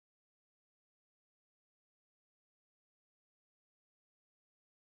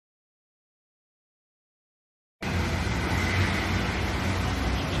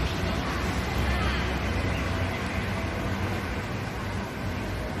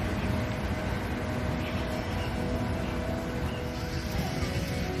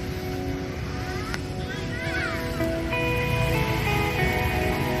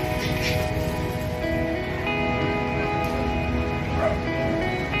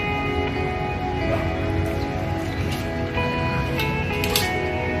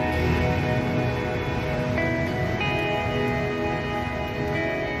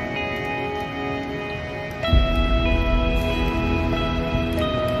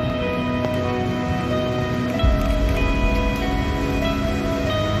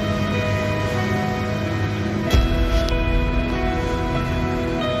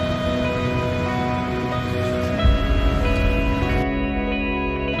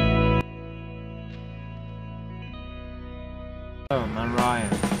Hello, I'm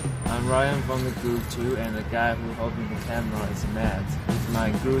Ryan. I'm Ryan from the group 2, and the guy who's holding the camera is Matt. He's my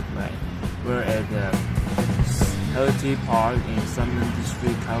group mate. We're at the Healthy Park in Summer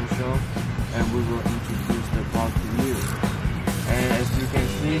District Council, and we will introduce the park to you. And as you can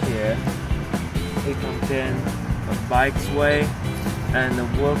see here, it contains a bikeway and a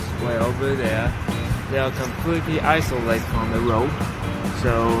walkway over there. They are completely isolated from the road,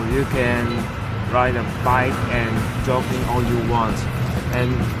 so you can ride a bike and jogging all you want and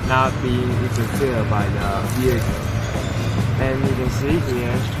not being interfered by the vehicle. And you can see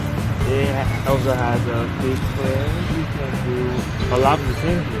here, it also has a big clear. You can do a lot of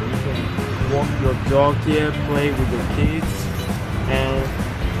things here. You can walk your dog here, play with the kids, and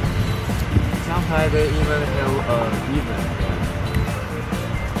sometimes they even have an event here.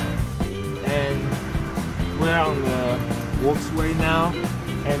 And we're on the walkway now,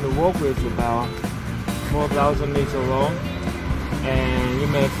 and the walkway is about 4,000 meters long, and you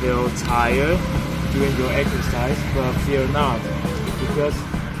may feel tired during your exercise, but fear not, because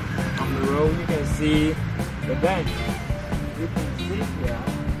on the road you can see the bench. You can sit here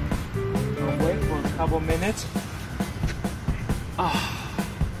and wait for a couple minutes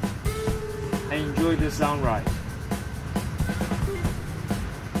and enjoy the sunrise.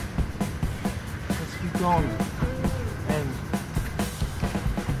 Let's keep going. And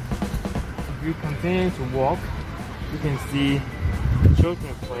if you continue to walk, you can see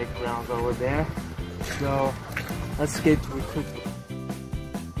children's playgrounds over there. So let's get to it quickly.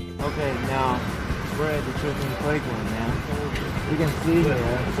 Okay, now we're at the children's playground now. You can see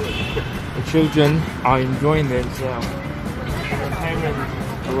here the children are enjoying themselves and the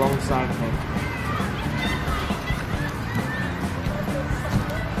parents alongside them.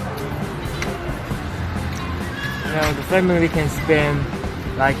 Now the family can spend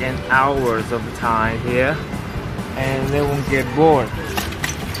like an hours of time here and they won't get bored.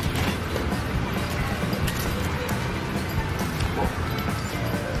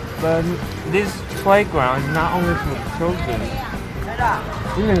 But this playground is not only for children.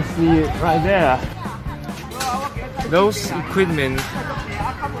 You can see it right there. Those equipment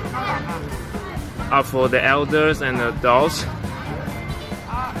are for the elders and adults.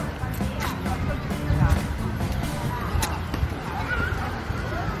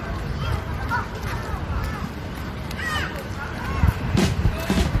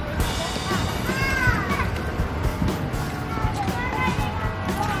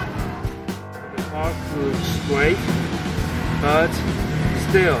 Park looks great, but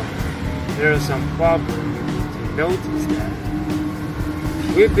still there are some problems to notice that.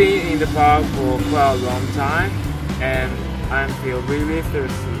 We've been in the park for quite a long time and I feel really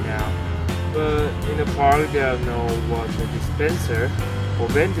thirsty now. But in the park there are no water dispenser or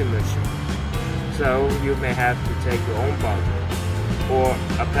vending machine, so you may have to take your own bottle or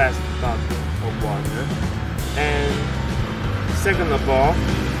a plastic bottle of water. And second of all,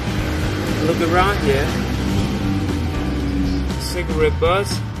 look around here. Cigarette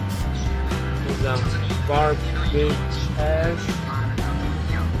butts with some garbage trash.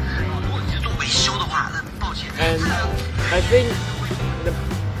 And I think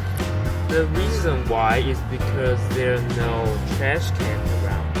the reason why is because there are no trash cans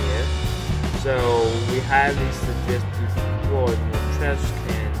around here. So we highly suggest to deploy more trash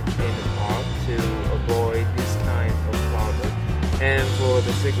cans in the park to avoid this kind of problem. And for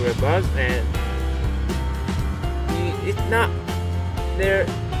the cigarette butts, and it's not there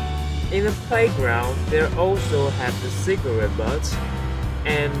in the playground. They also have the cigarette butts,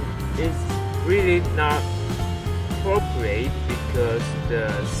 and it's really not appropriate because the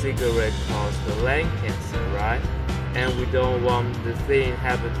cigarette causes the lung cancer, right? And we don't want the thing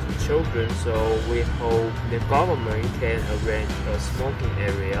happen to children, so we hope the government can arrange a smoking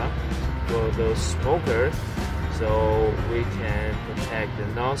area for those smokers, so we can protect the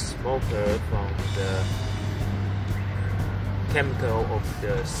non-smoker from the chemical of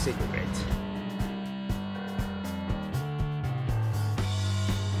the cigarette.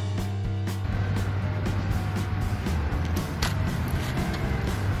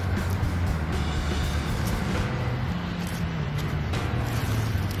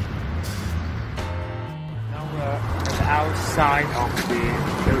 Now we're at the outside of the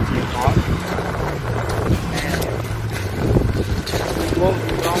Healthy Park. Walk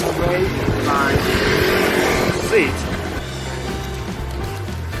along the way by seat.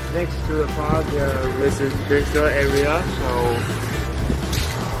 Next to the park there is residential area, so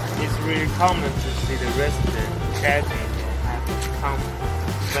it's really common to see the residents chatting and having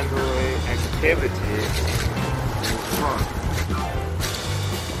complimentary activities in the park.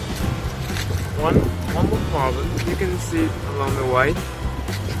 One more problem. You can see along the way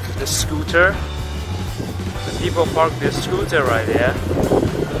the scooter. The people park their scooter right there.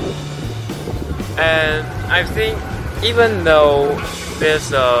 And I think even though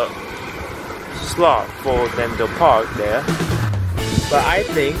there's a slot for them to park there, but I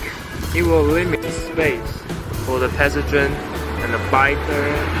think it will limit space for the pedestrian and the biker.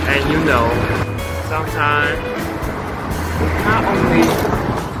 And you know, sometimes not only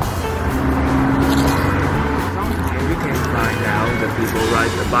sometimes we can find out the people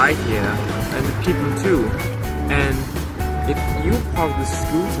ride the bike here and the people too. And if you park the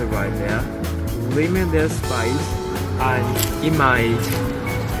scooter right there, limit their space, and it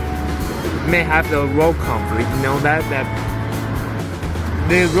may have the road conflict. You know that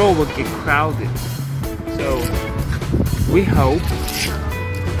the road will get crowded. So we hope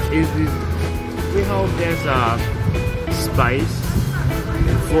there's a space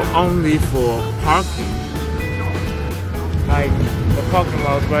only for parking. Like the parking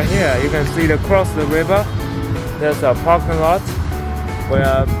lot right here, you can see across the river. There's a parking lot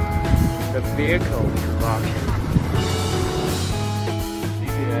where the vehicle can park.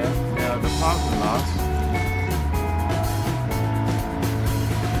 See there are the parking lots.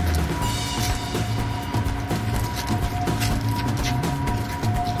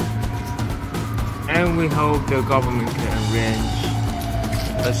 And we hope the government can arrange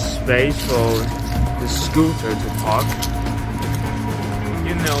a space for the scooter to park.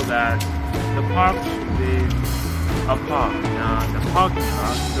 You know that the park should be a park, not a parking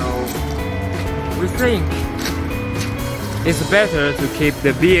lot, so we think it's better to keep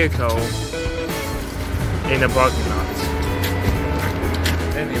the vehicle in the parking lot.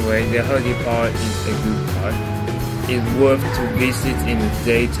 Anyway, the Hurley Park is a good park. It's worth to visit in the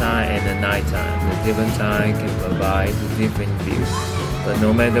daytime and the nighttime. The different time can provide different views. But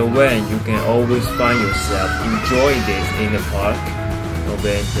no matter when, you can always find yourself enjoying this in the park. No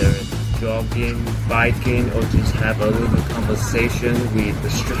matter jogging, biking, or just have a little conversation with a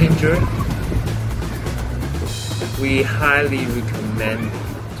stranger. We highly recommend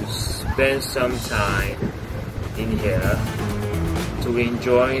to spend some time in here to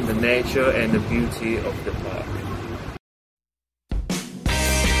enjoy the nature and the beauty of the park.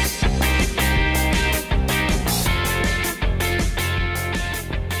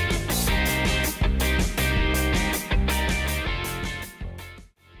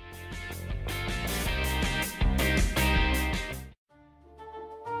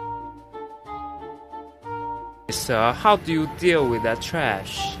 So how do you deal with that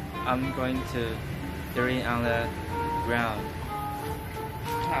trash? I'm going to throw it on the ground.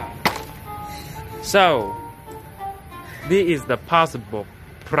 So, this is the possible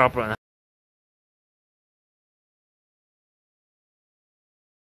problem.